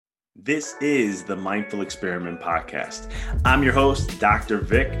This is the Mindful Experiment Podcast. I'm your host, Dr.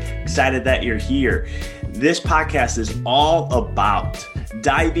 Vic. Excited that you're here. This podcast is all about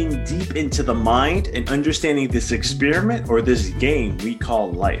diving deep into the mind and understanding this experiment or this game we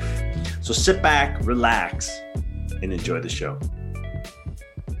call life. So sit back, relax, and enjoy the show.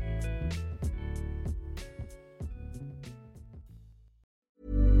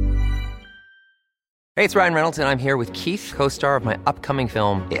 Hey, it's Ryan Reynolds, and I'm here with Keith, co-star of my upcoming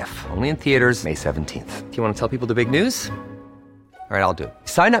film, If, only in theaters May 17th. Do you want to tell people the big news? All right, I'll do it.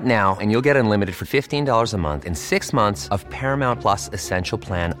 Sign up now and you'll get unlimited for $15 a month and 6 months of Paramount Plus Essential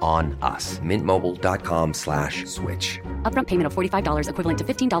Plan on us. MintMobile.com/switch. Upfront payment of $45 equivalent to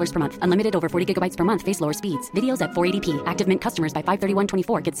 $15 per month. Unlimited over 40 gigabytes per month. Face lower speeds. Videos at 480p. Active Mint customers by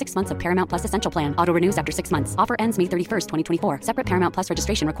 531.24 get 6 months of Paramount Plus Essential Plan. Auto renews after 6 months. Offer ends May 31st, 2024. Separate Paramount Plus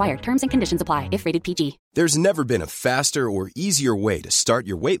registration required. Terms and conditions apply if rated PG. There's never been a faster or easier way to start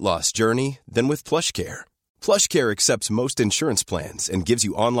your weight loss journey than with PlushCare. PlushCare accepts most insurance plans and gives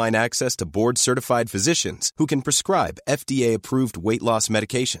you online access to board-certified physicians who can prescribe FDA-approved weight loss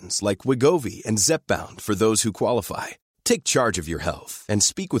medications like Wegovy and Zepbound for those who qualify. Take charge of your health and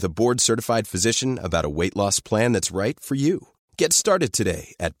speak with a board-certified physician about a weight loss plan that's right for you. Get started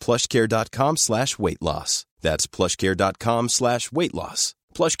today at plushcare.com/weight loss. That's plushcare.com/weight loss.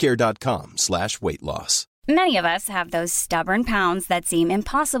 plushcare.com/weight loss. Many of us have those stubborn pounds that seem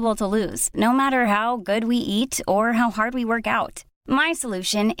impossible to lose, no matter how good we eat or how hard we work out. My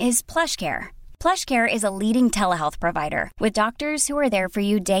solution is PlushCare. PlushCare is a leading telehealth provider with doctors who are there for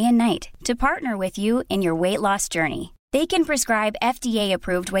you day and night to partner with you in your weight loss journey. They can prescribe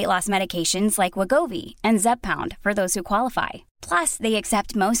FDA-approved weight loss medications like Wegovy and Zepbound for those who qualify. Plus, they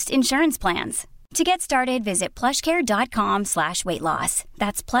accept most insurance plans. To get started, visit plushcare.com/weight loss.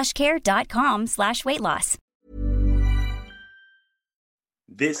 That's plushcare.com/weight loss.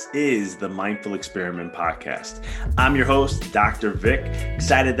 This is the Mindful Experiment Podcast. I'm your host, Dr. Vic.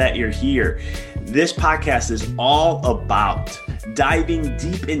 Excited that you're here. This podcast is all about diving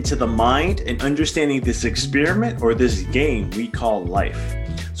deep into the mind and understanding this experiment or this game we call life.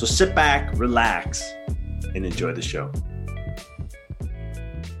 So sit back, relax, and enjoy the show.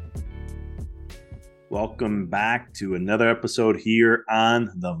 Welcome back to another episode here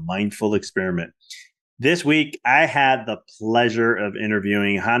on the Mindful Experiment. This week, I had the pleasure of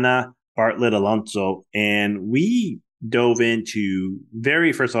interviewing Jana Bartlett Alonso, and we dove into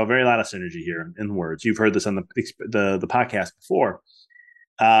very lot of synergy here in words. You've heard this on the podcast before,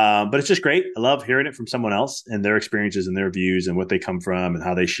 but it's just great. I love hearing it from someone else and their experiences and their views and what they come from and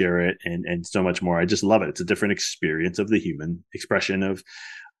how they share it and so much more. I just love it. It's a different experience of the human expression of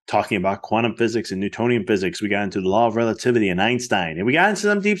talking about quantum physics and Newtonian physics. We got into the law of relativity and Einstein, and we got into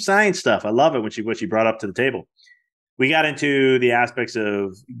some deep science stuff. I love it what she brought up to the table. We got into the aspects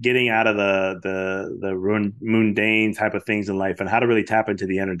of getting out of the mundane type of things in life and how to really tap into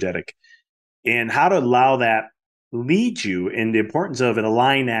the energetic and how to allow that lead you in the importance of an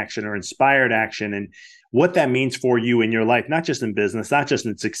aligned action or inspired action and what that means for you in your life, not just in business, not just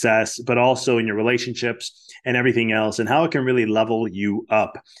in success, but also in your relationships and everything else, and how it can really level you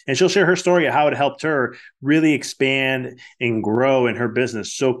up. And she'll share her story of how it helped her really expand and grow in her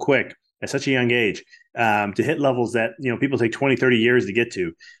business so quick at such a young age, to hit levels that, people take 20, 30 years to get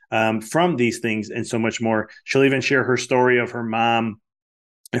to, from these things and so much more. She'll even share her story of her mom,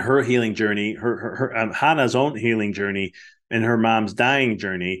 her healing journey, her Hannah's own healing journey and her mom's dying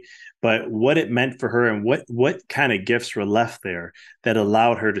journey, but what it meant for her and what kind of gifts were left there that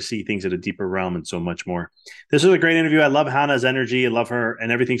allowed her to see things at a deeper realm and so much more. This was a great interview. I love Hannah's energy. I love her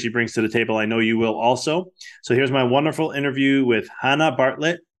and everything she brings to the table. I know you will also. So here's my wonderful interview with Jana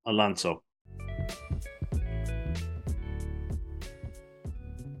Bartlett Alonso.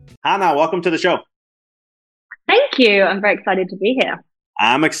 Jana, welcome to the show. Thank you. I'm very excited to be here.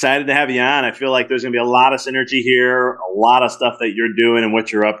 I'm excited to have you on. I feel like there's going to be a lot of synergy here. A lot of stuff that you're doing and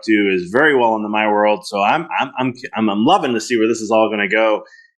what you're up to is very well into my world. So I'm loving to see where this is all going to go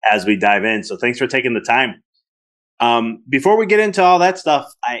as we dive in. So thanks for taking the time. Before we get into all that stuff,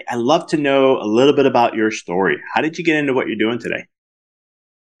 I love to know a little bit about your story. How did you get into what you're doing today?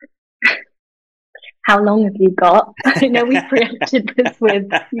 How long have you got? I know we preempted this with,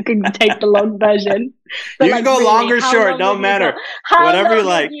 you can take the long version. But you can go really, long or short, don't matter. Whatever you like.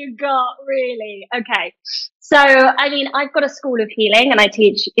 How long have you got, really? Okay. So, I've got a school of healing and I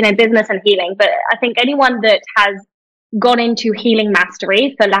teach, business and healing, but I think anyone that has gone into healing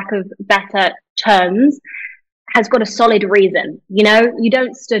mastery, for lack of better terms, has got a solid reason. You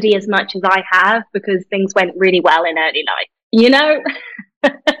don't study as much as I have because things went really well in early life,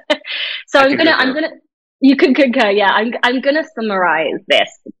 So I'm gonna You can concur. Yeah, I'm going to summarize this,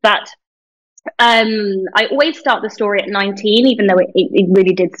 but I always start the story at 19, even though it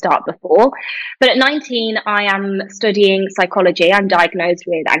really did start before. But at 19, I am studying psychology. I'm diagnosed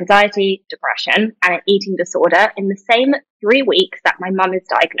with anxiety, depression, and an eating disorder in the same 3 weeks that my mum is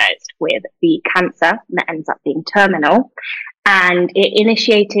diagnosed with the cancer that ends up being terminal. And it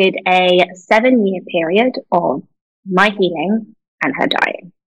initiated a 7-year period of my healing and her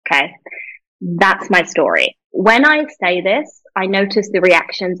dying. Okay. That's my story. When I say this, I notice the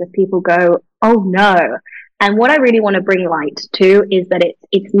reactions of people go, oh no. And what I really want to bring light to is that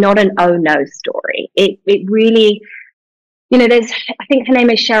it's not an oh no story. It really, I think her name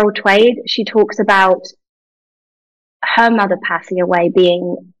is Cheryl Twade. She talks about her mother passing away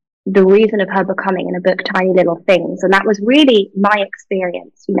being the reason of her becoming, in a book, Tiny Little Things. And that was really my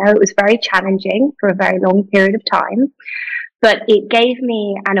experience. It was very challenging for a very long period of time, but it gave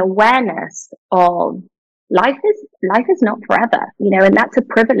me an awareness of life is not forever, and that's a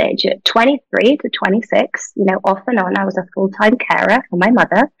privilege. At 23 to 26, off and on, I was a full-time carer for my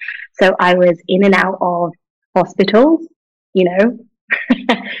mother. So I was in and out of hospitals,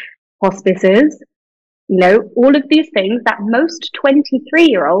 hospices, all of these things that most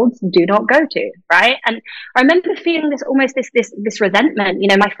 23-year-olds do not go to, right? And I remember feeling this resentment.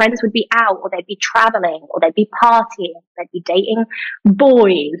 My friends would be out, or they'd be traveling, or they'd be partying, they'd be dating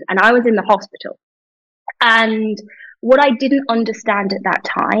boys, and I was in the hospital. And what I didn't understand at that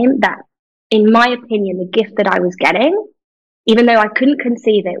time, that in my opinion, the gift that I was getting, even though I couldn't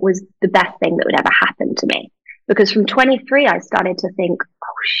conceive it, was the best thing that would ever happen to me. Because from 23, I started to think,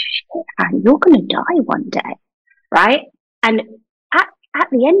 oh shit, and you're going to die one day, right? And at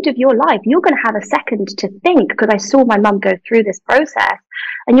the end of your life, you're going to have a second to think, because I saw my mum go through this process,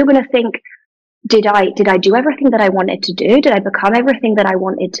 and you're going to think, did I do everything that I wanted to do? Did I become everything that I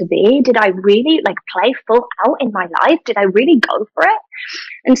wanted to be? Did I really play full out in my life? Did I really go for it?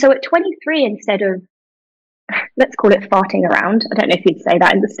 And so at 23, instead of, let's call it farting around. I don't know if you'd say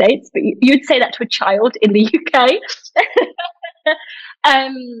that in the States, but you'd say that to a child in the UK.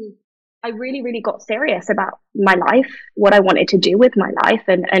 I really, really got serious about my life, what I wanted to do with my life,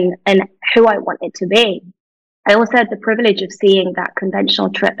 and who I wanted to be. I also had the privilege of seeing that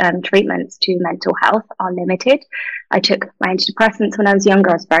conventional treatments to mental health are limited. I took my antidepressants when I was younger.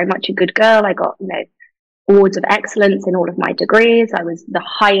 I was very much a good girl. I got, awards of excellence in all of my degrees. I was the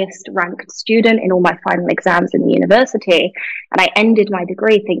highest ranked student in all my final exams in the university. And I ended my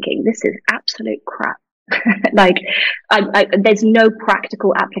degree thinking, this is absolute crap. There's no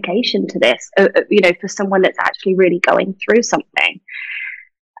practical application to this, for someone that's actually really going through something.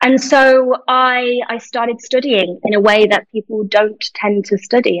 And so I started studying in a way that people don't tend to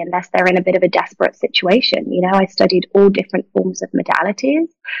study unless they're in a bit of a desperate situation. I studied all different forms of modalities.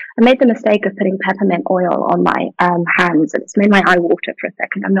 I made the mistake of putting peppermint oil on my hands, and it's made my eye water for a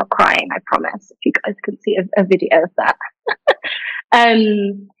second. I'm not crying, I promise, if you guys can see a video of that.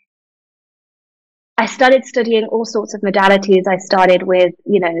 I started studying all sorts of modalities. I started with,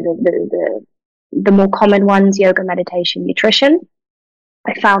 the more common ones, yoga, meditation, nutrition.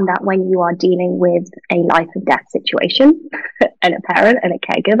 I found that when you are dealing with a life or death situation and a parent and a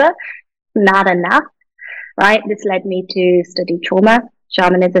caregiver, not enough, right? This led me to study trauma,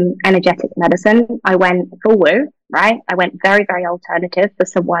 shamanism, energetic medicine. I went full woo, right? I went very, very alternative for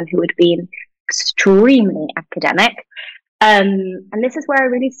someone who had been extremely academic. And this is where I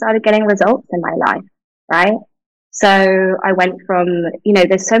really started getting results in my life, right? So I went from,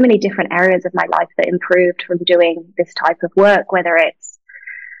 there's so many different areas of my life that improved from doing this type of work, whether it's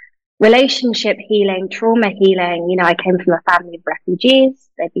relationship healing, trauma healing. I came from a family of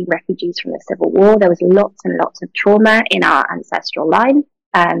refugees. They'd been refugees from the Civil War. There was lots and lots of trauma in our ancestral line.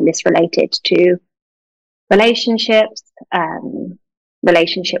 This related to relationships,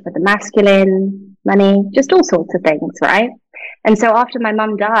 relationship with the masculine, money, just all sorts of things, right? And so after my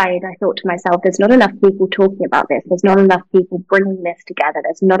mum died, I thought to myself, there's not enough people talking about this. There's not enough people bringing this together.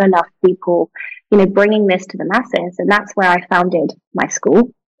 There's not enough people, bringing this to the masses. And that's where I founded my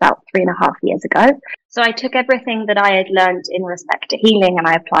school about 3.5 years ago. So I took everything that I had learned in respect to healing and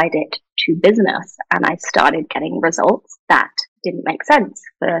I applied it to business. And I started getting results that didn't make sense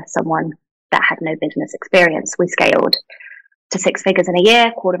for someone that had no business experience. We scaled to 6 figures in a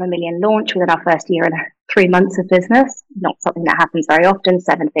year, $250,000 launch within our first year and 3 months of business. Not something that happens very often.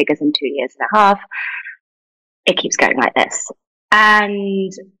 7 figures in 2.5 years. It keeps going like this.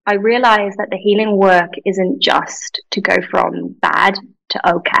 And I realized that the healing work isn't just to go from bad to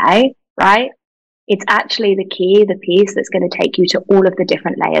okay, right? It's actually the key, the piece that's going to take you to all of the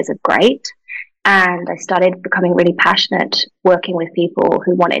different layers of great. And I started becoming really passionate working with people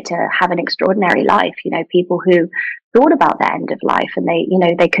who wanted to have an extraordinary life, people who thought about the end of life, and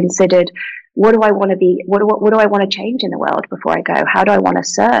they considered, what do I want to be? What do I want to change in the world before I go? How do I want to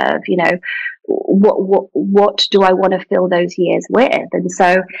serve? What do I want to fill those years with? And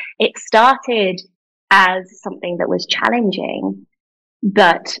so it started as something that was challenging,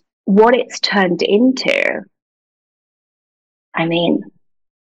 but what it's turned into, I mean,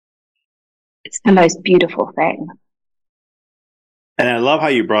 it's the most beautiful thing. And I love how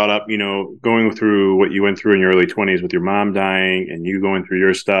you brought up, going through what you went through in your early 20s with your mom dying and you going through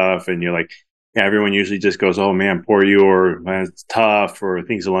your stuff. And you're like, everyone usually just goes, oh man, poor you, or man, it's tough, or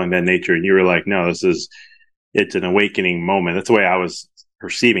things along that nature. And you were like, no, it's an awakening moment. That's the way I was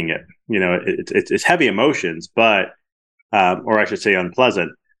perceiving it. It's heavy emotions, but, or I should say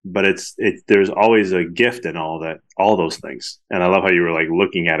unpleasant, but there's always a gift in all those things. And I love how you were like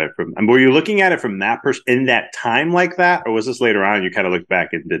looking at it were you looking at it from that in that time like that? Or was this later on you kind of looked back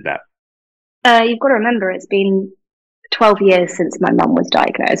and did that? You've got to remember, it's been 12 years since my mum was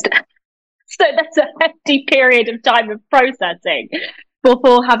diagnosed. So that's a hefty period of time of processing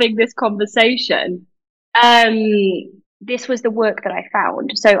before having this conversation. This was the work that I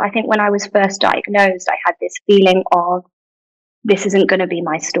found. So I think when I was first diagnosed, I had this feeling of, this isn't going to be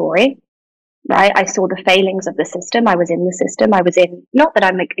my story, right? I saw the failings of the system. I was in the system. Not that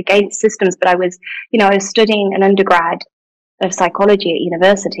I'm against systems, but I was studying an undergrad of psychology at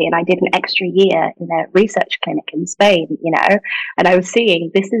university, and I did an extra year in a research clinic in Spain, and I was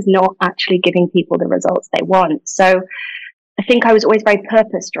seeing this is not actually giving people the results they want. So I think I was always very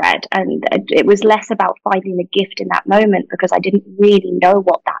purpose-led, and it was less about finding a gift in that moment because I didn't really know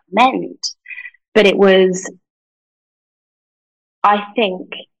what that meant. But it was, I think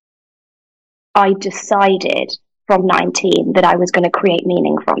I decided from 19 that I was going to create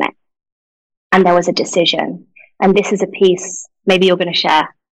meaning from it. And there was a decision. And this is a piece maybe you're going to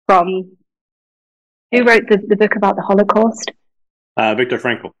share from, who wrote the book about the Holocaust? Viktor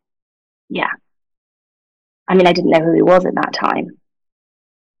Frankl. Yeah. I mean, I didn't know who he was at that time.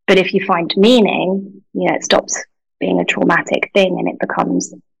 But if you find meaning, it stops being a traumatic thing and it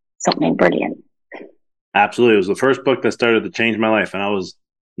becomes something brilliant. Absolutely. It was the first book that started to change my life. And I was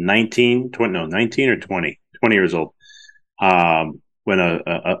 19 or 20 years old. When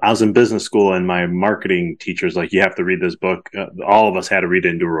I was in business school, and my marketing teacher's like, you have to read this book. All of us had to read it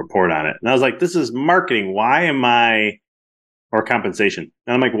and do a report on it. And I was like, this is marketing. Or compensation.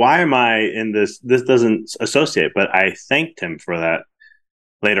 And I'm like, why am I in this? This doesn't associate. But I thanked him for that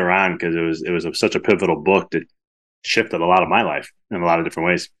later on, because it was such a pivotal book that shifted a lot of my life in a lot of different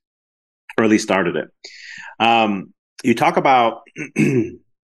ways, or at least started it. You talk about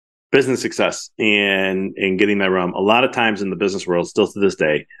business success and getting that realm. A lot of times in the business world, still to this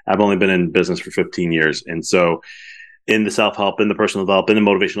day, I've only been in business for 15 years. And so in the self-help, in the personal development, in the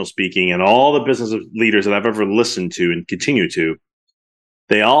motivational speaking, and all the business leaders that I've ever listened to and continue to,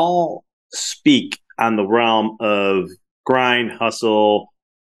 they all speak on the realm of grind, hustle,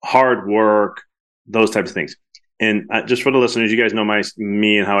 hard work, those types of things. And just for the listeners, you guys know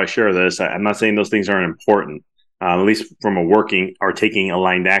me and how I share this. I'm not saying those things aren't important, at least from a working or taking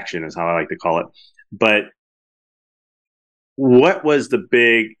aligned action is how I like to call it. But what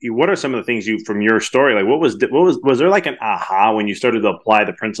are some of the things from your story? Like was there like an aha when you started to apply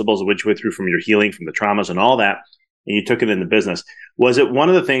the principles of which went through from your healing, from the traumas and all that, and you took it into business? Was it one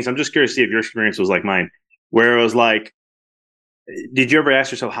of the things, I'm just curious to see if your experience was like mine, where it was like, did you ever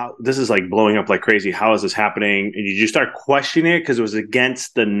ask yourself, how this is like blowing up like crazy? How is this happening? And did you start questioning it because it was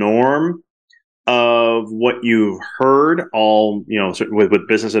against the norm of what you've heard all, with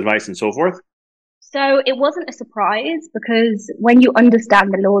business advice and so forth? So it wasn't a surprise, because when you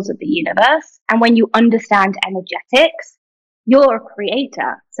understand the laws of the universe and when you understand energetics, you're a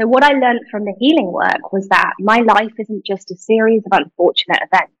creator. So what I learned from the healing work was that my life isn't just a series of unfortunate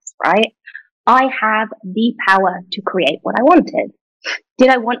events, right? I have the power to create what I wanted. Did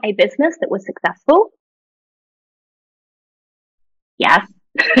I want a business that was successful? Yes.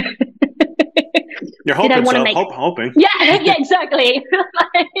 You're hoping hoping. Yeah, exactly.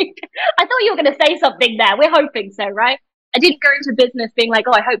 I thought you were going to say something there. We're hoping so, right? I didn't go into business being like,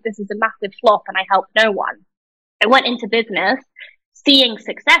 oh, I hope this is a massive flop and I help no one. I went into business seeing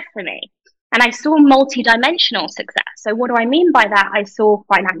success for me. And I saw multi-dimensional success. So what do I mean by that? I saw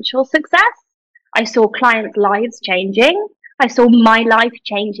financial success. I saw clients' lives changing. I saw my life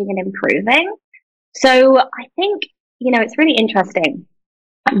changing and improving. So I think, it's really interesting.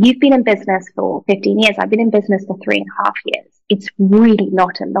 You've been in business for 15 years. I've been in business for 3.5 years. It's really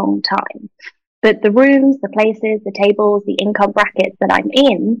not a long time. But the rooms, the places, the tables, the income brackets that I'm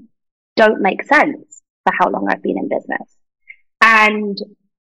in don't make sense for how long I've been in business. And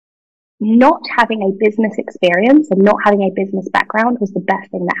not having a business experience and not having a business background was the best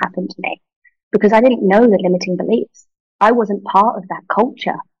thing that happened to me, because I didn't know the limiting beliefs. I wasn't part of that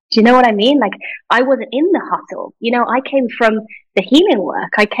culture. Do you know what I mean? Like, I wasn't in the hustle. I came from the healing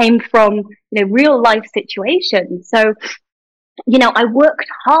work. I came from, real life situations. So, I worked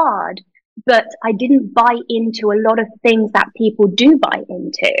hard, but I didn't buy into a lot of things that people do buy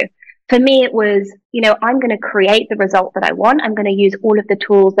into. For me, it was, I'm going to create the result that I want. I'm going to use all of the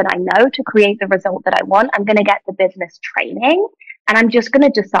tools that I know to create the result that I want. I'm going to get the business training, and I'm just going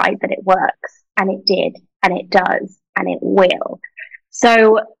to decide that it works. And it did, and it does, and it will.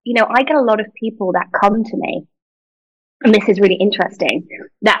 So, I get a lot of people that come to me, and this is really interesting,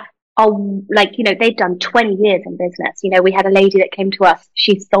 that are like, they've done 20 years in business. We had a lady that came to us.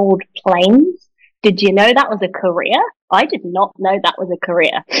 She sold planes. Did you know that was a career? I did not know that was a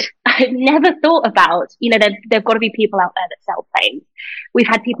career. I've never thought about, there've got to be people out there that sell planes. We've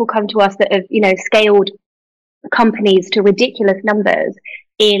had people come to us that have, scaled companies to ridiculous numbers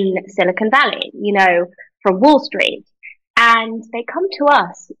in Silicon Valley, from Wall Street. And they come to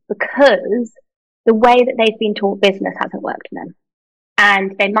us because the way that they've been taught business hasn't worked for them.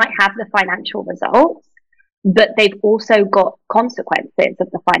 And they might have the financial results, but they've also got consequences of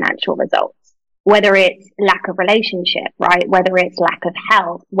the financial results. Whether it's lack of relationship, right? Whether it's lack of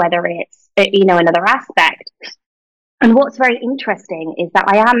health, whether it's, another aspect. And what's very interesting is that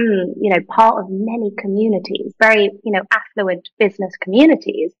I am, part of many communities, very, affluent business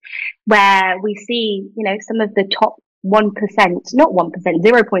communities, where we see, some of the top 1%, not 1%,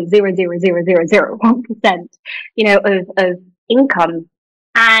 0.0000001%, of income.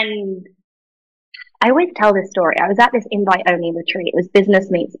 And I always tell this story. I was at this invite-only retreat. It was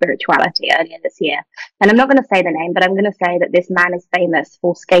Business Meets Spirituality earlier this year. And I'm not going to say the name, but I'm going to say that this man is famous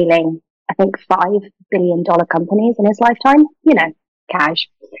for scaling, I think, $5 billion companies in his lifetime. Cash.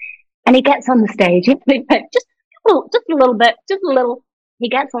 And he gets on the stage, just a little bit. He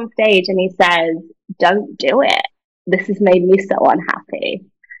gets on stage and he says, "Don't do it. This has made me so unhappy."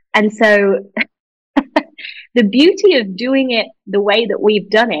 And so the beauty of doing it the way that we've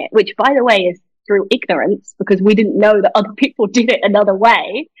done it, which, by the way, is through ignorance, because we didn't know that other people did it another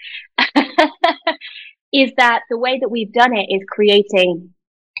way, is that the way that we've done it is creating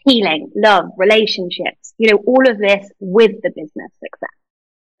healing, love, relationships, all of this with the business success.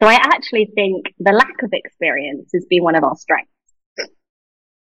 So I actually think the lack of experience has been one of our strengths.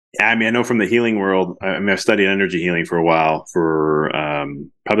 Yeah, I know from the healing world, I've studied energy healing for a while, for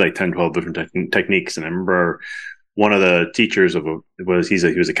probably like 10, 12 different techniques. And I remember one of the teachers he was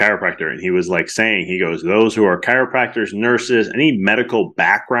a chiropractor, and he was like saying, he goes, those who are chiropractors, nurses, any medical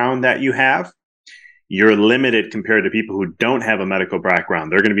background that you have, you're limited compared to people who don't have a medical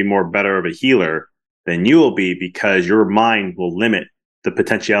background. They're going to be more better of a healer than you will be, because your mind will limit the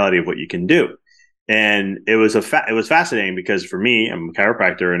potentiality of what you can do. And it was fascinating, because for me, I'm a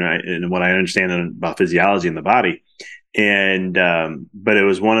chiropractor, and what I understand about physiology in the body. And, but it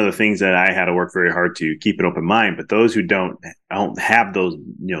was one of the things that I had to work very hard to keep an open mind. But those who don't have those,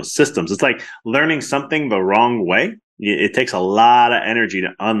 systems, it's like learning something the wrong way. It takes a lot of energy to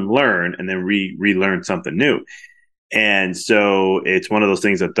unlearn and then relearn something new. And so it's one of those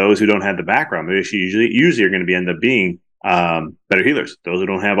things that those who don't have the background, they usually are going to end up being better healers. Those who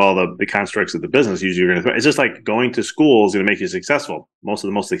don't have all the constructs of the business, usually are going to. It's just like going to school is going to make you successful. Most of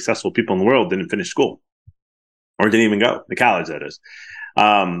the most successful people in the world didn't finish school, or didn't even go to college. That is.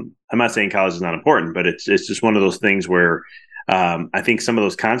 I'm not saying college is not important, but it's just one of those things where I think some of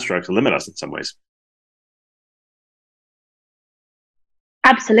those constructs limit us in some ways.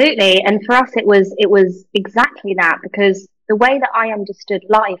 Absolutely. And for us, it was exactly that, because the way that I understood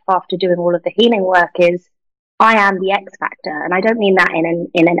life after doing all of the healing work is I am the X factor. And I don't mean that in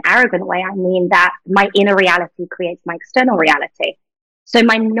an arrogant way. I mean that my inner reality creates my external reality. So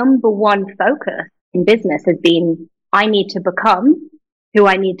my number one focus in business has been, I need to become who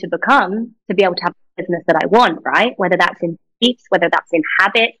I need to become to be able to have the business that I want, right? Whether that's in beliefs, whether that's in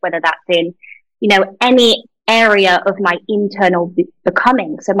habits, whether that's in, any area of my internal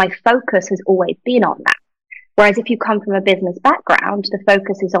becoming. So my focus has always been on that. Whereas if you come from a business background, the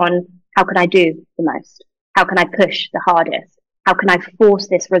focus is on how can I do the most? How can I push the hardest? How can I force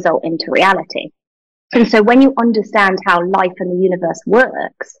this result into reality? And so when you understand how life and the universe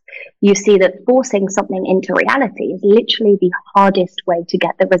works, you see that forcing something into reality is literally the hardest way to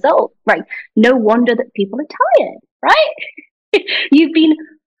get the result, right? No wonder that people are tired, right? You've been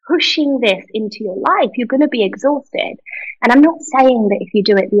pushing this into your life. You're going to be exhausted. And I'm not saying that if you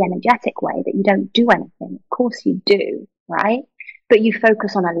do it the energetic way that you don't do anything. Of course you do, right? but you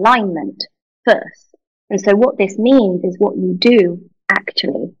focus on alignment first. And so what this means is what you do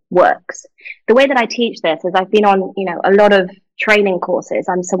actually works. The way that I teach this is I've been on, a lot of training courses.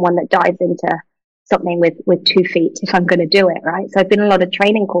 I'm someone that dives into something with 2 feet if I'm going to do it, right? So I've been on a lot of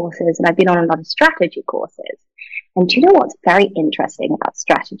training courses and I've been on a lot of strategy courses. And do you know what's very interesting about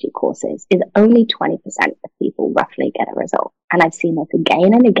strategy courses is only 20% of people roughly get a result. And I've seen this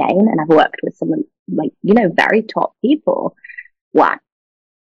again and again, and I've worked with some very top people. Why?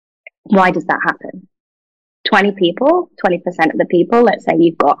 Why does that happen? 20 people, 20% of the people, let's say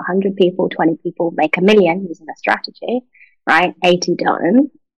you've got 100 people, 20 people make $1 million using a strategy, right? 80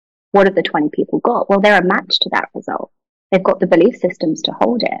 don't. What have the 20 people got? Well, they're a match to that result. They've got the belief systems to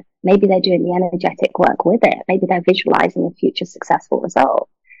hold it. Maybe they're doing the energetic work with it. Maybe they're visualizing a future successful result.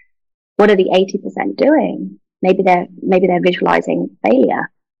 What are the 80% doing? Maybe they're visualizing failure,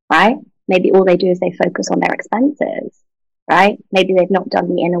 right? Maybe all they do is they focus on their expenses, right? Maybe they've not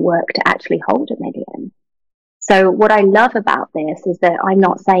done the inner work to actually hold $1 million. So what I love about this is that I'm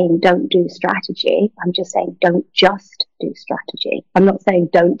not saying don't do strategy. I'm just saying don't just do strategy. I'm not saying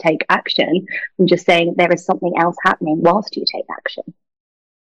don't take action. I'm just saying there is something else happening whilst you take action.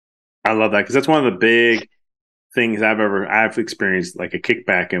 I love that because that's one of the big things I've experienced, like a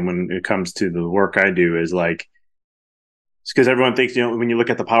kickback. And when it comes to the work I do is like, it's because everyone thinks, when you look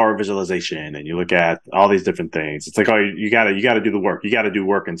at the power of visualization and you look at all these different things, it's like, oh, you gotta do the work. You gotta do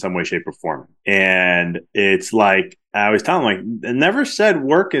work in some way, shape, or form. And it's like, I always tell them, like, I never said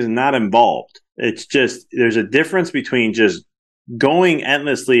work is not involved. It's just, there's a difference between just going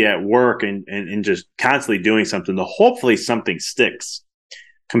endlessly at work and just constantly doing something to hopefully something sticks,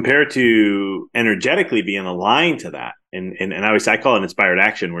 compared to energetically being aligned to that. And I call it inspired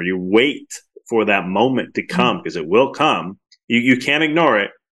action, where you wait for that moment to come, because it will come. You can't ignore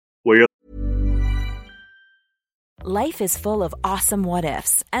it. Where you're Life is full of awesome what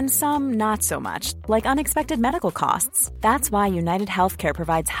ifs and some not so much, like unexpected medical costs. That's why United Healthcare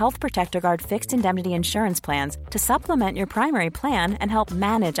provides Health Protector Guard fixed indemnity insurance plans to supplement your primary plan and help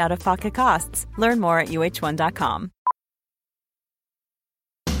manage out-of-pocket costs. Learn more at UH1.com.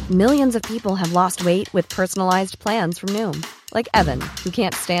 Millions of people have lost weight with personalized plans from Noom. Like Evan, who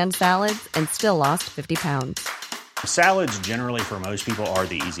can't stand salads and still lost 50 pounds. Salads generally for most people are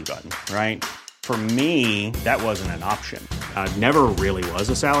the easy button, right? For me, that wasn't an option. I never really was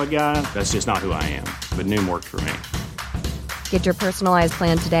a salad guy. That's just not who I am. But Noom worked for me. Get your personalized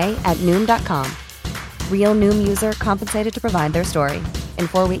plan today at Noom.com. Real Noom user compensated to provide their story. In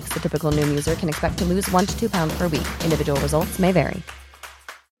 4 weeks, the typical Noom user can expect to lose 1 to 2 pounds per week. Individual results may vary.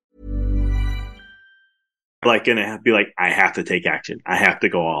 like going to be like, I have to take action. I have to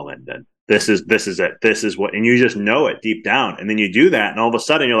go all in. Then this is it. This is what, and you just know it deep down. And then you do that, and all of a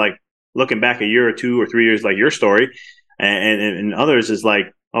sudden you're like looking back a year or 2 or 3 years, like your story, and others is like,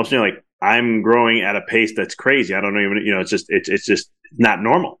 all of a sudden you're like, I'm growing at a pace that's crazy. I don't even, it's just not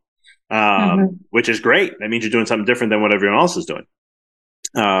normal, which is great. That means you're doing something different than what everyone else is doing.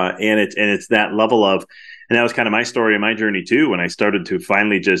 And it's that level of, and that was kind of my story and my journey too, when I started to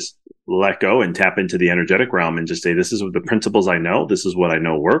finally just let go and tap into the energetic realm and just say, this is what the principles I know. This is what I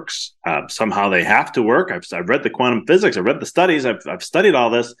know works. Somehow they have to work. I've read the quantum physics. I've read the studies. I've studied all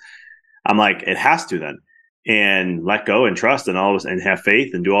this. I'm like, it has to then, and let go and trust and all this and have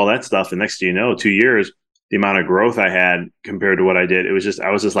faith and do all that stuff. And next thing you know, 2 years, the amount of growth I had compared to what I did, I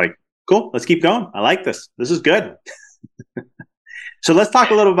was just like, cool, let's keep going. I like this. This is good. So let's talk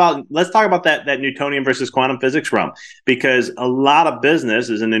about that Newtonian versus quantum physics realm, because a lot of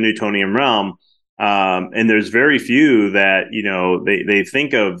business is in the Newtonian realm. And there's very few that, they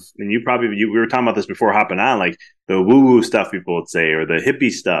think of, and we were talking about this before hopping on, like the woo woo stuff people would say, or the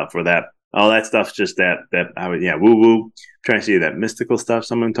hippie stuff, or that, all that stuff's just woo woo. I'm trying to see that mystical stuff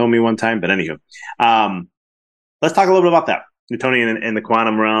someone told me one time. But anywho, let's talk a little bit about that Newtonian and the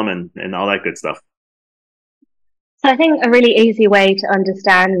quantum realm and all that good stuff. So I think a really easy way to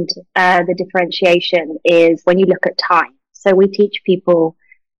understand the differentiation is when you look at time. So we teach people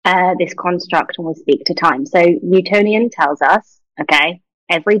this construct when we speak to time. So Newtonian tells us, okay,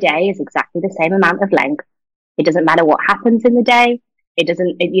 every day is exactly the same amount of length. It doesn't matter what happens in the day.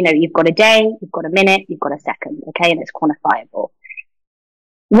 You've got a day, you've got a minute, you've got a second, okay, and it's quantifiable.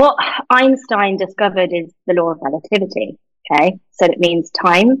 What Einstein discovered is the law of relativity, okay? So it means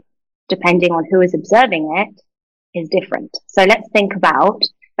time, depending on who is observing it, is different. So let's think about,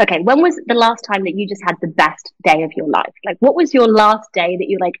 okay, when was the last time that you just had the best day of your life? Like, what was your last day that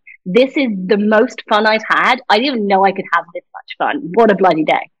you're like, this is the most fun I've had? I didn't even know I could have this much fun. What a bloody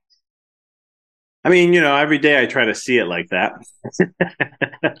day. I mean, every day I try to see it like that.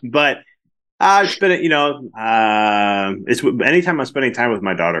 But I spend it, it's anytime I'm spending time with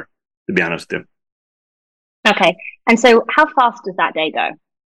my daughter, to be honest with you. Okay. And so how fast does that day go?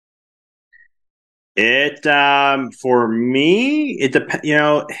 It for me, it depends.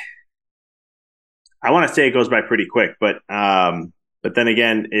 I want to say it goes by pretty quick, but then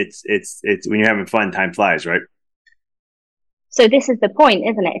again, it's when you're having fun, time flies, right? So this is the point,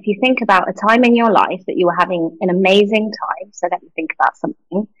 isn't it? If you think about a time in your life that you were having an amazing time, so let me think about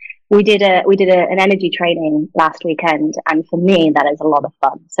something. We did an energy training last weekend, and for me, that is a lot of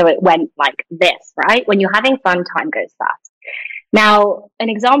fun. So it went like this, right? When you're having fun, time goes fast. Now, an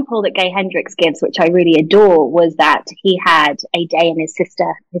example that Gay Hendricks gives, which I really adore, was that he had a day and his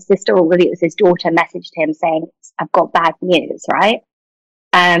sister, or really it was his daughter, messaged him saying, I've got bad news, right?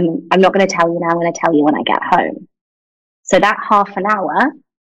 I'm not going to tell you now, I'm going to tell you when I get home. So that half an hour,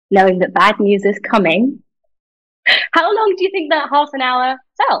 knowing that bad news is coming, how long do you think that half an hour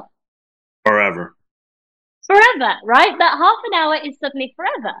felt? Forever. Forever, right? That half an hour is suddenly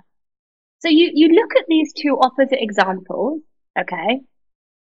forever. So you look at these two opposite examples, okay?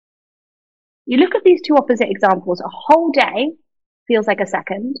 You look at these two opposite examples, a whole day feels like a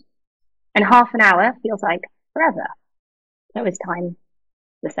second, and half an hour feels like forever. So is time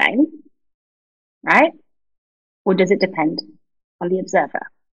the same, right? Or does it depend on the observer?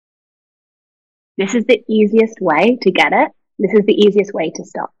 This is the easiest way to get it. This is the easiest way to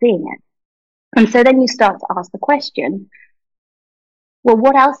start seeing it. And so then you start to ask the question, well,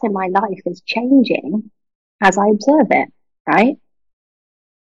 what else in my life is changing as I observe it, right?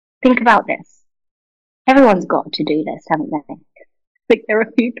 Think about this. Everyone's got a to-do list, haven't they? I think there are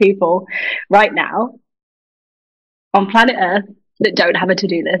a few people right now on planet Earth that don't have a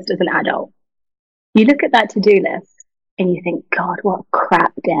to-do list as an adult. You look at that to-do list and you think, God, what a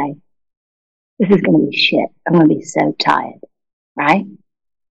crap day. This is going to be shit. I'm going to be so tired, right?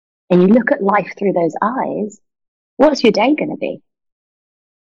 And you look at life through those eyes, what's your day going to be?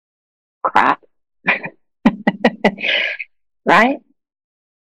 Crap. Right?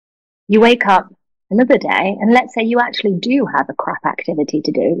 You wake up another day, and let's say you actually do have a crap activity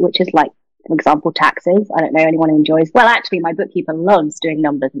to do, which is like, for example, taxes. I don't know anyone who enjoys, well, actually, my bookkeeper loves doing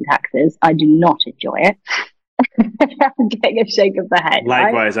numbers and taxes. I do not enjoy it. I'm getting a shake of the head.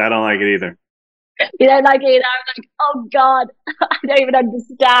 Likewise, right? I don't like it either. You don't like it either. I'm like, oh God, I don't even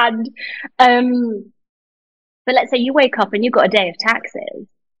understand. But let's say you wake up and you've got a day of taxes,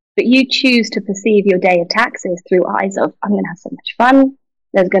 but you choose to perceive your day of taxes through eyes of, I'm going to have so much fun.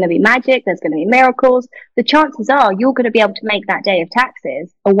 There's going to be magic. There's going to be miracles. The chances are you're going to be able to make that day of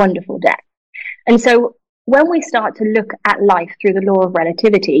taxes a wonderful day. And so when we start to look at life through the law of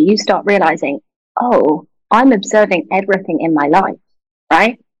relativity, you start realizing, oh, I'm observing everything in my life,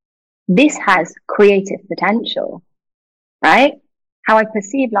 right? This has creative potential, right? How I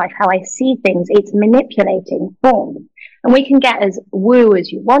perceive life, how I see things, it's manipulating form. And we can get as woo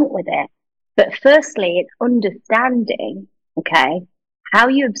as you want with it. But firstly, it's understanding, okay, how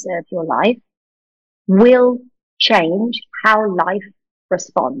you observe your life will change how life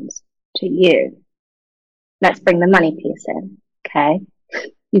responds to you. Let's bring the money piece in, okay?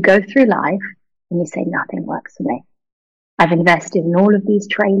 You go through life and you say, nothing works for me. I've invested in all of these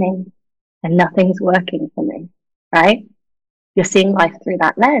trainings and nothing's working for me, right? You're seeing life through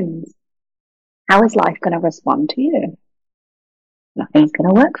that lens. How is life going to respond to you? Nothing's going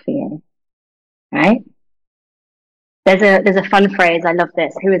to work for you, right? There's a fun phrase. I love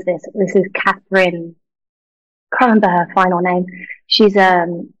this. Who is this? This is Catherine. Can't remember her final name. She's a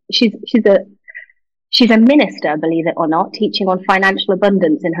minister, believe it or not, teaching on financial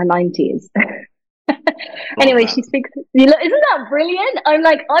abundance in her 90s. Anyway, she speaks. Isn't that brilliant? I'm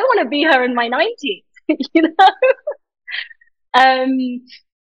like, I want to be her in my 90s. You know.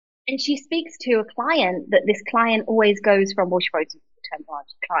 And she speaks to a client that this client always goes from, well, she wrote a term large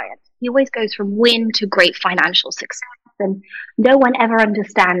client. He always goes from win to great financial success, and no one ever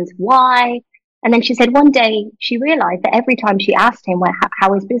understands why. And then she said one day she realized that every time she asked him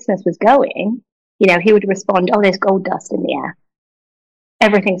how his business was going, you know, he would respond, oh, there's gold dust in the air.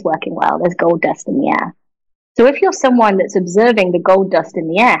 Everything's working well. There's gold dust in the air. So if you're someone that's observing the gold dust in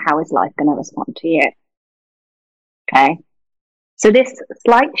the air, how is life going to respond to you? Okay. So this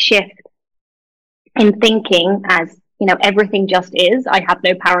slight shift in thinking as, you know, everything just is, I have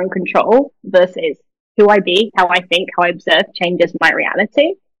no power and control, versus who I be, how I think, how I observe changes my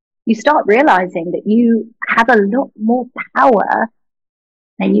reality. You start realizing that you have a lot more power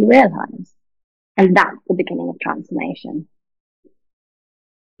than you realize. And that's the beginning of transformation.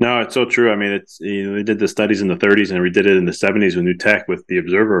 No, it's so true. I mean, it's, you know, we did the studies in the 30s and we did it in the 70s with new tech with the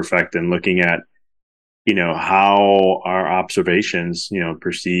observer effect and looking at how our observations,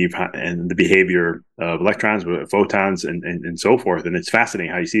 perceive and the behavior of electrons, photons, and so forth. And it's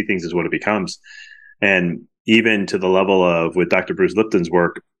fascinating how you see things is what it becomes. And even to the level of, with Dr. Bruce Lipton's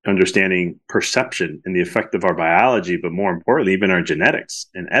work, understanding perception and the effect of our biology, but more importantly, even our genetics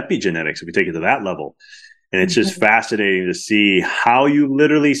and epigenetics, if we take it to that level. And it's just fascinating to see how you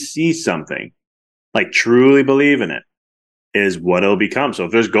literally see something, like truly believe in it, is what it'll become. So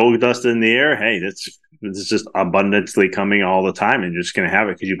if there's gold dust in the air, hey, it's just abundantly coming all the time, and you're just going to have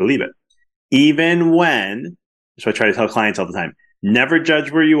it because you believe it. Even when, that's what I try to tell clients all the time, never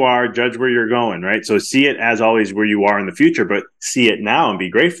judge where you are, judge where you're going, right? So see it as always where you are in the future, but see it now and be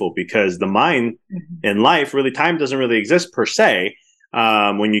grateful, because the mind in life, really, time doesn't really exist per se.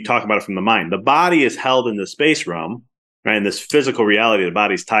 When you talk about it from the mind, the body is held in the space realm, right? And this physical reality, the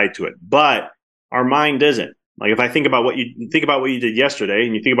body's tied to it, but our mind isn't. Like if I think about what you did yesterday,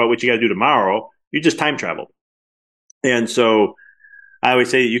 and you think about what you got to do tomorrow, you just time traveled. And so I always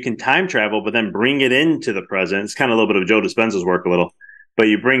say you can time travel, but then bring it into the present. It's kind of a little bit of Joe Dispenza's work a little, but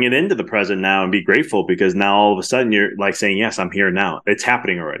you bring it into the present now and be grateful, because now all of a sudden you're like saying, yes, I'm here now. It's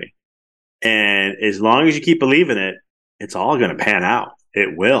happening already. And as long as you keep believing it, it's all going to pan out.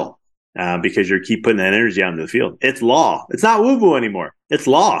 It will, because you keep putting that energy out into the field. It's law. It's not woo-woo anymore. It's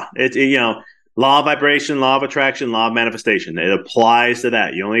law. Law of vibration, law of attraction, law of manifestation. It applies to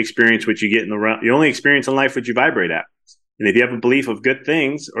that. You only experience what you get you only experience in life what you vibrate at. And if you have a belief of good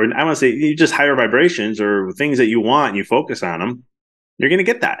things, or I want to say you just higher vibrations or things that you want and you focus on them, you're going to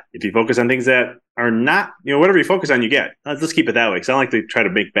get that. If you focus on things that are not, whatever you focus on, you get. Let's keep it that way. Because I don't like to try to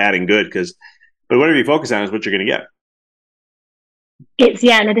make bad and good, but whatever you focus on is what you're going to get. This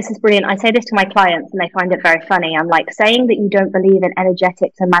is brilliant. I say this to my clients and they find it very funny. I'm like, saying that you don't believe in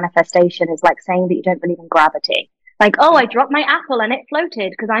energetics and manifestation is like saying that you don't believe in gravity. Like, oh, I dropped my apple and it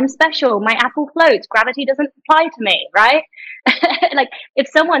floated because I'm special. My apple floats. Gravity doesn't apply to me, right? Like, if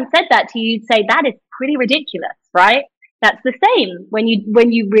someone said that to you, you'd say that is pretty ridiculous, right? That's the same when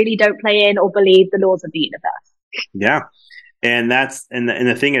you really don't play in or believe the laws of the universe. Yeah. And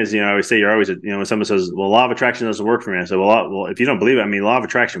the thing is, I always say you're always, when someone says, well, law of attraction doesn't work for me. I say, well, if you don't believe it, law of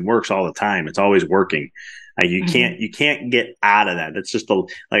attraction works all the time. It's always working. You can't get out of that. That's just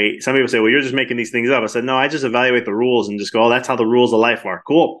like some people say, well, you're just making these things up. I said, no, I just evaluate the rules and just go, oh, that's how the rules of life are.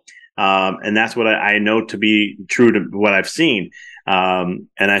 Cool. And that's what I know to be true to what I've seen. And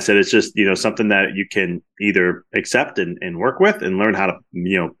I said, it's just, something that you can either accept and work with and learn how to,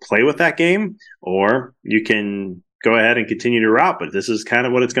 play with that game, or you can go ahead and continue your route. But this is kind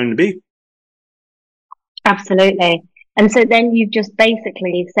of what it's going to be. Absolutely. And so then you've just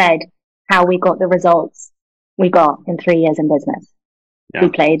basically said how we got the results we got in 3 years in business. Yeah. We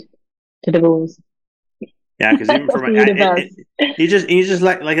played to the rules. Yeah, because even for you just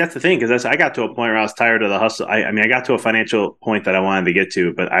like that's the thing, because I got to a point where I was tired of the hustle. I got to a financial point that I wanted to get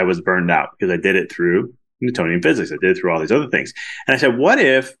to, but I was burned out because I did it through Newtonian physics. I did it through all these other things, and I said, what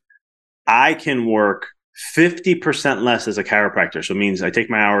if I can work 50% less as a chiropractor? So it means I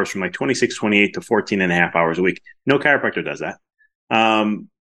take my hours from like 26, 28 to 14 and a half hours a week. No chiropractor does that,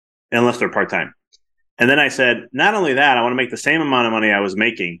 unless they're part time. And then I said, not only that, I want to make the same amount of money I was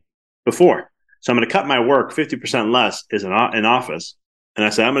making before. So I'm going to cut my work 50% less as an office. And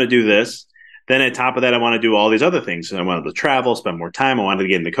I said, I'm going to do this. Then on top of that, I want to do all these other things. So I wanted to travel, spend more time. I wanted to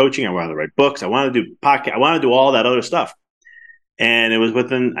get into coaching. I wanted to write books. I wanted to do podcast. I wanted to do all that other stuff. And it was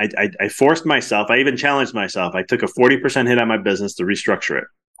I forced myself. I even challenged myself. I took a 40% hit on my business to restructure it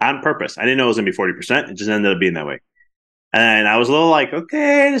on purpose. I didn't know it was going to be 40%. It just ended up being that way. And I was a little like,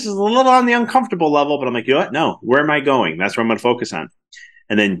 okay, this is a little on the uncomfortable level, but I'm like, you know what? No, where am I going? That's where I'm going to focus on.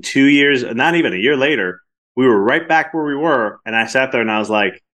 And then 2 years, not even a year later, we were right back where we were. And I sat there and I was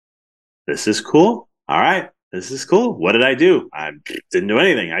like, this is cool. All right. This is cool. What did I do? I didn't do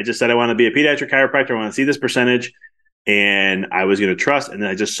anything. I just said I want to be a pediatric chiropractor. I want to see this percentage. And I was going to trust. And then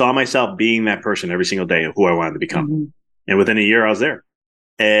I just saw myself being that person every single day of who I wanted to become. Mm-hmm. And within a year, I was there.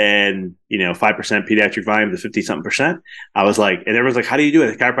 And, 5% pediatric volume to 50-something%. I was like, and everyone's like, how do you do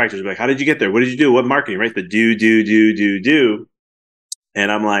it? The chiropractors were like, how did you get there? What did you do? What marketing? Right? The do.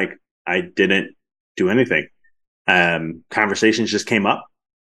 And I'm like, I didn't do anything. Conversations just came up.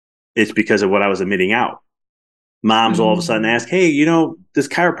 It's because of what I was emitting out. Moms all of a sudden ask, hey, this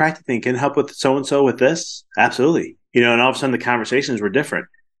chiropractic thing can help with so-and-so with this? Absolutely. And all of a sudden the conversations were different.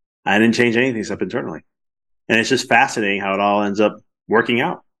 I didn't change anything except internally. And it's just fascinating how it all ends up working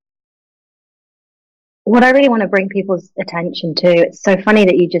out. What I really want to bring people's attention to, it's so funny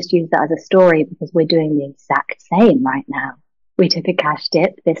that you just used that as a story, because we're doing the exact same right now. We took a cash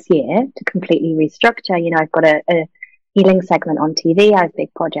dip this year to completely restructure. I've got a healing segment on TV. I have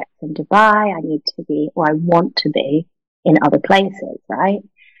big projects in Dubai. I need to be, or I want to be in other places, right?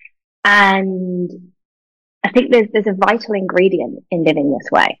 And I think there's a vital ingredient in living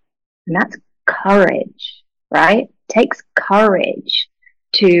this way, and that's courage, right? It takes courage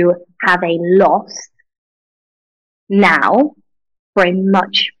to have a loss now for a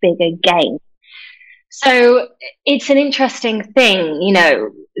much bigger gain. So it's an interesting thing, you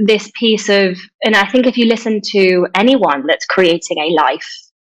know, this piece of, and I think if you listen to anyone that's creating a life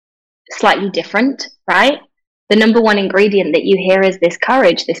slightly different, right? The number one ingredient that you hear is this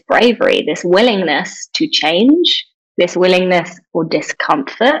courage, this bravery, this willingness to change, this willingness for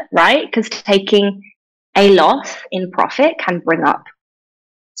discomfort, right? Because taking a loss in profit can bring up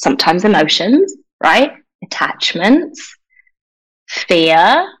sometimes emotions, right? Attachments,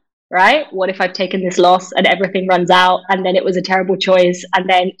 fear, right? What if I've taken this loss and everything runs out and then it was a terrible choice? And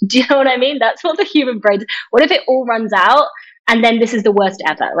then, do you know what I mean? That's what the human brain, what if it all runs out and then this is the worst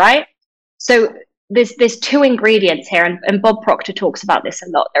ever, right? So there's two ingredients here, and Bob Proctor talks about this a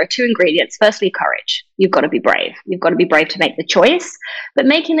lot. There are two ingredients. Firstly, courage. You've got to be brave. You've got to be brave to make the choice. But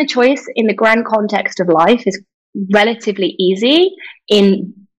making the choice in the grand context of life is relatively easy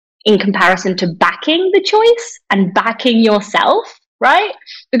in comparison to backing the choice and backing yourself, right?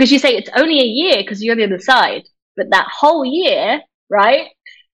 Because you say it's only a year because you're on the other side, but that whole year, right?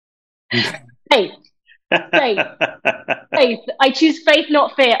 Faith. Faith. Faith. I choose faith,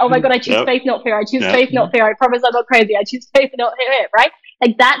 not fear. Oh my God, I choose faith, not fear. I choose faith, not fear. I promise I'm not crazy. I choose faith, not fear, right?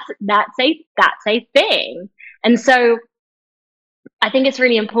 Like that's a thing. And so I think it's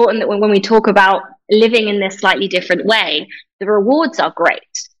really important that when we talk about living in this slightly different way, the rewards are great.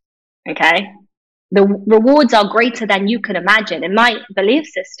 Okay. The rewards are greater than you can imagine. In my belief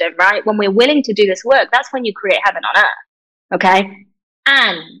system, right? When we're willing to do this work, that's when you create heaven on earth. Okay.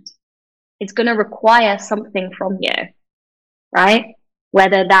 And it's going to require something from you, right?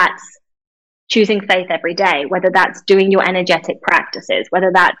 Whether that's choosing faith every day, whether that's doing your energetic practices, whether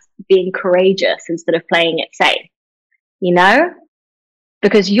that's being courageous instead of playing it safe, you know?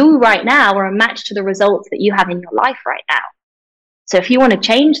 Because you right now are a match to the results that you have in your life right now. So if you want to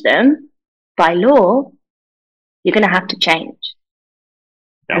change them by law, you're going to have to change.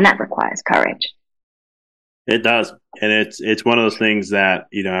 Yep. And that requires courage. It does. And it's one of those things that,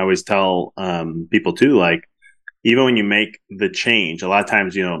 you know, I always tell people too, like, even when you make the change, a lot of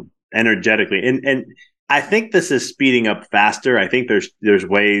times, you know, energetically, and I think this is speeding up faster. I think there's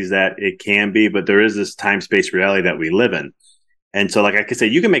ways that it can be, but there is this time-space reality that we live in. And so, like I could say,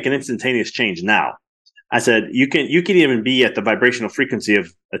 you can make an instantaneous change now. I said, you can even be at the vibrational frequency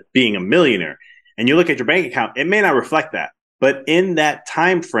of being a millionaire, and you look at your bank account, it may not reflect that. But in that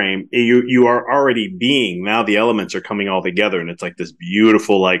time frame, you are already being. Now the elements are coming all together, and it's like this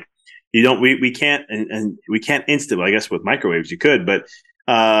beautiful, like, we can't instant. Well, I guess with microwaves you could, but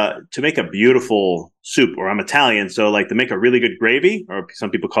to make a beautiful soup, or I'm Italian, so like to make a really good gravy, or some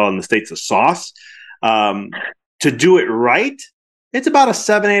people call it in the States a sauce, to do it right, it's about a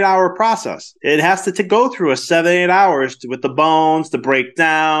 7-8 hour process. It has to go through a 7-8 hours with the bones to break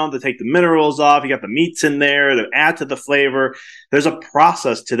down, to take the minerals off. You got the meats in there to add to the flavor. There's a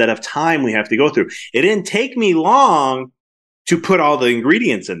process to that of time we have to go through. It didn't take me long to put all the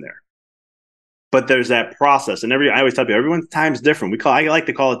ingredients in there, but there's that process. And I always tell people, everyone's time's different. I like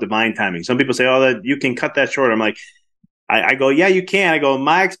to call it divine timing. Some people say, "Oh, that you can cut that short." I'm like, I go, yeah, you can. I go,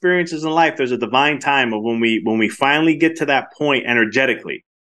 my experiences in life, there's a divine time of when we finally get to that point energetically,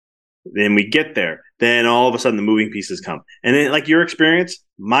 then we get there, then all of a sudden the moving pieces come. And then, like your experience,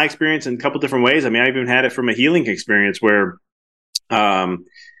 my experience in a couple different ways. I mean, I even had it from a healing experience where my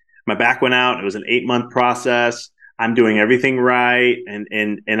back went out. It was an 8-month process. I'm doing everything right.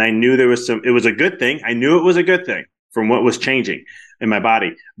 And I knew it was a good thing. I knew it was a good thing from what was changing in my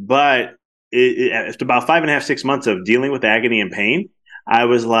body. But after about 5.5, 6 months of dealing with agony and pain, I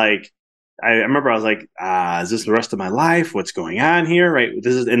was like, I remember I was like, is this the rest of my life? What's going on here? Right.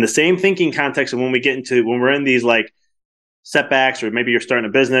 This is in the same thinking context of when we're in these like setbacks, or maybe you're starting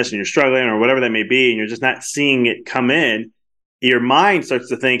a business and you're struggling or whatever that may be, and you're just not seeing it come in. Your mind starts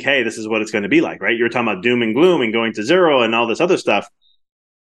to think, hey, this is what it's going to be like, right? You're talking about doom and gloom and going to zero and all this other stuff.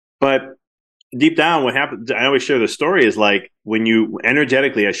 But deep down, what happened, I always share the story, is like when you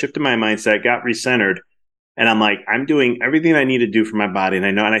energetically, I shifted my mindset, got recentered, and I'm like, I'm doing everything I need to do for my body. And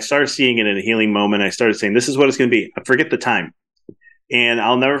I know, and I started seeing it in a healing moment. I started saying, this is what it's going to be. I forget the time. And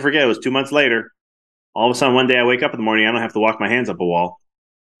I'll never forget, it was 2 months later. All of a sudden, one day I wake up in the morning, I don't have to walk my hands up a wall.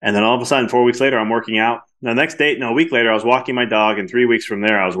 And then all of a sudden, 4 weeks later, I'm working out. The next day, a week later, I was walking my dog. And 3 weeks from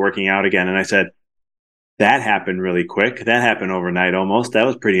there, I was working out again. And I said, that happened really quick. That happened overnight almost. That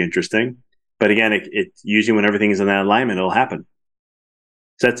was pretty interesting. But again, it's usually when everything is in that alignment, it'll happen.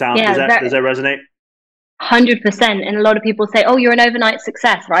 Does that sound, Yeah, does that resonate? 100%. And a lot of people say, oh, you're an overnight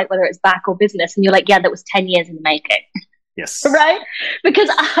success, right? Whether it's back or business. And you're like, yeah, that was 10 years in the making. Yes. Right? Because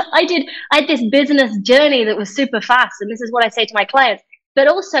I had this business journey that was super fast. And this is what I say to my clients. But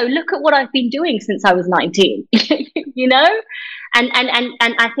also look at what I've been doing since I was 19, you know? And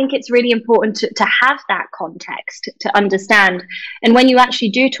I think it's really important to have that context to understand. And when you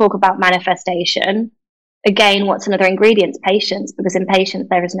actually do talk about manifestation, again, what's another ingredient? Patience, because in patience,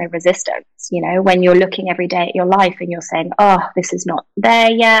 there is no resistance. You know, when you're looking every day at your life and you're saying, oh, this is not there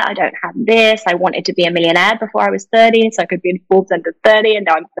yet. I don't have this. I wanted to be a millionaire before I was 30, so I could be in Forbes under 30, and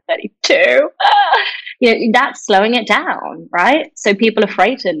now I'm 32. You know, that's slowing it down, right? So people are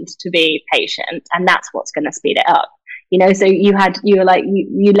frightened to be patient, and that's what's going to speed it up. You know, so you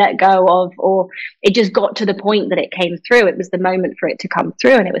let go of, or it just got to the point that it came through. It was the moment for it to come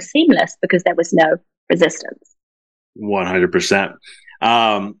through, and it was seamless because there was no resistance. 100%.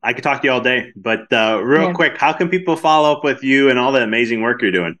 I could talk to you all day, but real quick, how can people follow up with you and all the amazing work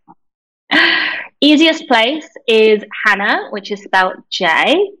you're doing? Easiest place is Jana, which is spelled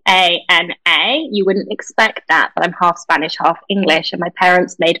Jana. You wouldn't expect that, but I'm half Spanish, half English, and my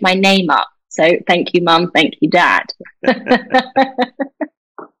parents made my name up. So thank you, Mum. Thank you, Dad.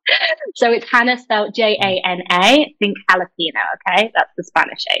 So it's Jana spelled Jana. Think jalapeno, okay? That's the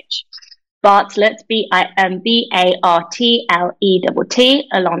Spanish H. Bartlett, Bartlett,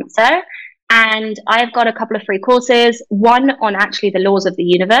 Alonso. And I've got a couple of free courses, one on actually the laws of the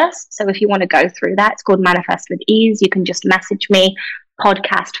universe. So if you want to go through that, it's called Manifest with Ease. You can just message me,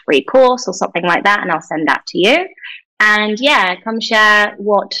 podcast free course or something like that, and I'll send that to you. And yeah, come share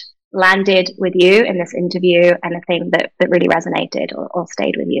what landed with you in this interview, anything that really resonated or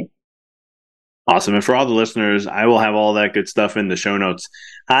stayed with you. Awesome. And for all the listeners, I will have all that good stuff in the show notes.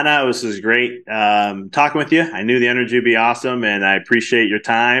 Jana, this is great talking with you. I knew the energy would be awesome, and I appreciate your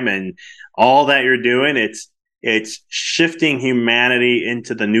time and all that you're doing. It's shifting humanity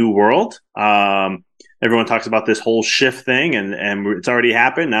into the new world. Everyone talks about this whole shift thing, and it's already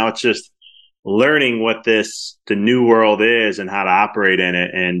happened. Now it's just learning what the new world is and how to operate in it.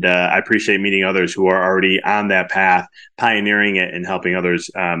 And I appreciate meeting others who are already on that path, pioneering it and helping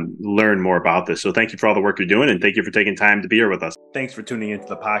others learn more about this. So thank you for all the work you're doing, and thank you for taking time to be here with us. Thanks for tuning into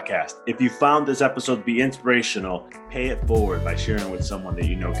the podcast. If you found this episode to be inspirational, pay it forward by sharing with someone that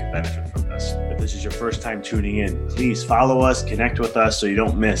you know can benefit from this. If this is your first time tuning in, please follow us, connect with us so you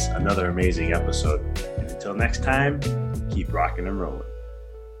don't miss another amazing episode. And until next time, keep rocking and rolling.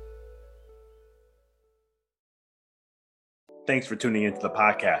 Thanks for tuning into the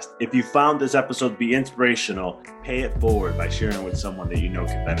podcast. If you found this episode to be inspirational, pay it forward by sharing with someone that you know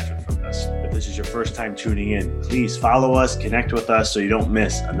can benefit from this. If this is your first time tuning in, please follow us, connect with us so you don't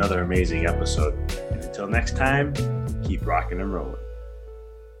miss another amazing episode. And until next time, keep rocking and rolling.